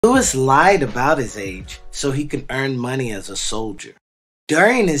Lewis lied about his age so he could earn money as a soldier.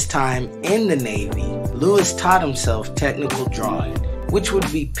 During his time in the Navy, Lewis taught himself technical drawing, which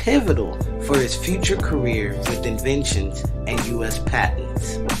would be pivotal for his future career with inventions and U.S.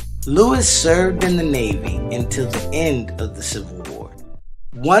 patents. Lewis served in the Navy until the end of the Civil War.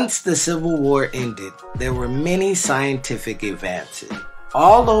 Once the Civil War ended, there were many scientific advances.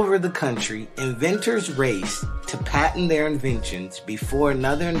 All over the country, inventors raced to patent their inventions before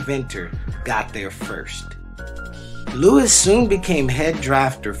another inventor got there first. Lewis soon became head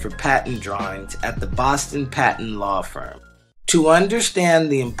drafter for patent drawings at the Boston patent law firm. To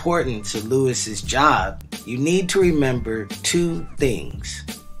understand the importance of Lewis's job, you need to remember two things.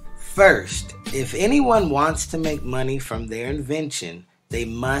 First, if anyone wants to make money from their invention, they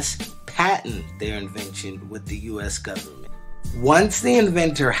must patent their invention with the U.S. government. Once the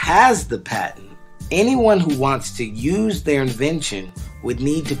inventor has the patent, anyone who wants to use their invention would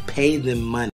need to pay them money.